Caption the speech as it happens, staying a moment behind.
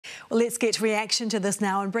Well, let's get reaction to this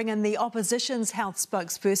now and bring in the opposition's health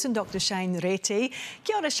spokesperson, Dr. Shane Reti.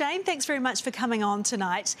 Kia ora, Shane. Thanks very much for coming on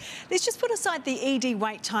tonight. Let's just put aside the ED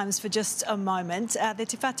wait times for just a moment. The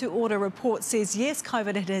Te Whatu Order report says, yes,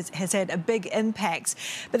 COVID has had a big impact,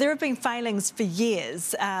 but there have been failings for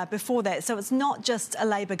years before that. So it's not just a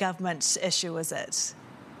Labour government issue, is it?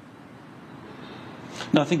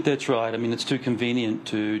 No, I think that's right. I mean, it's too convenient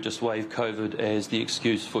to just wave COVID as the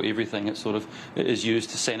excuse for everything. It sort of is used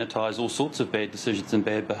to sanitise all sorts of bad decisions and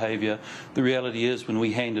bad behaviour. The reality is, when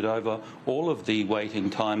we handed over all of the waiting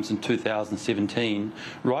times in 2017,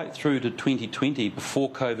 right through to 2020, before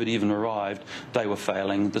COVID even arrived, they were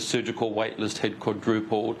failing. The surgical wait list had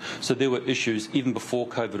quadrupled. So there were issues even before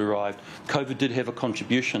COVID arrived. COVID did have a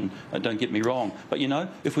contribution, don't get me wrong. But, you know,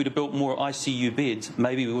 if we'd have built more ICU beds,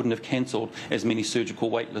 maybe we wouldn't have cancelled as many surgical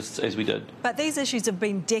wait lists as we did. But these issues have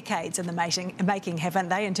been decades in the making, haven't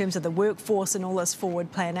they, in terms of the workforce and all this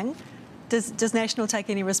forward planning? Does National take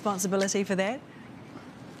any responsibility for that?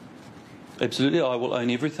 Absolutely. I will own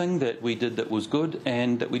everything that we did that was good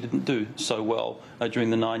and that we didn't do so well during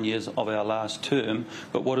the 9 years of our last term.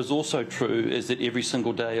 But what is also true is that every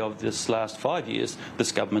single day of this last 5 years,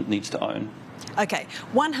 this government needs to own. OK,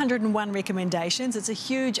 101 recommendations. It's a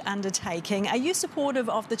huge undertaking. Are you supportive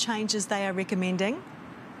of the changes they are recommending?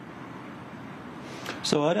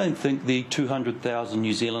 So I don't think the 200,000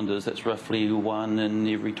 New Zealanders, that's roughly 1 in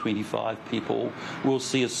every 25 people, will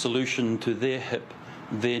see a solution to their hip,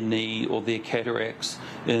 their knee or their cataracts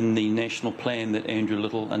in the national plan that Andrew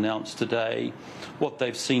Little announced today. What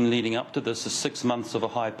they've seen leading up to this is 6 months of a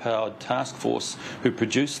high-powered task force who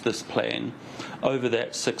produced this plan. Over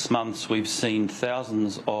that 6 months, we've seen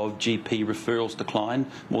thousands of GP referrals decline,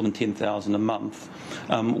 more than 10,000 a month.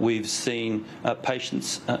 We've seen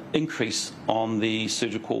patients increase on the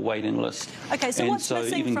surgical waiting list. OK, so what's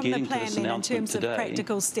missing from the plan then in terms of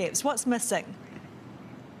practical steps? What's missing?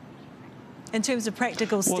 In terms of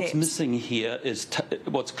practical steps? What's missing here is,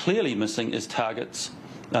 what's clearly missing is targets.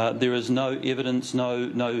 There is no evidence,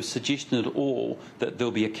 no suggestion at all that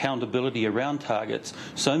there'll be accountability around targets.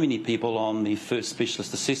 So many people on the first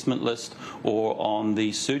specialist assessment list or on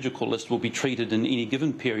the surgical list will be treated in any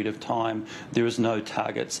given period of time. There is no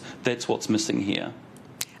targets. That's what's missing here.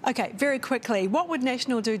 OK, very quickly, what would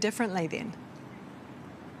National do differently then?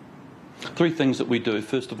 3 things that we do.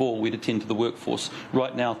 First of all, we'd attend to the workforce.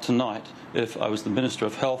 Right now, tonight, if I was the Minister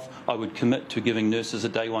of Health, I would commit to giving nurses a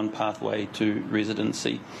day one pathway to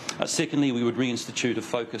residency. Secondly, we would reinstitute a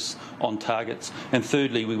focus on targets. And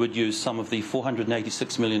thirdly, we would use some of the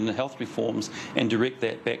 $486 million in health reforms and direct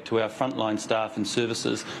that back to our frontline staff and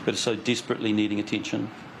services that are so desperately needing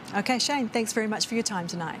attention. OK, Shane, thanks very much for your time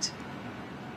tonight.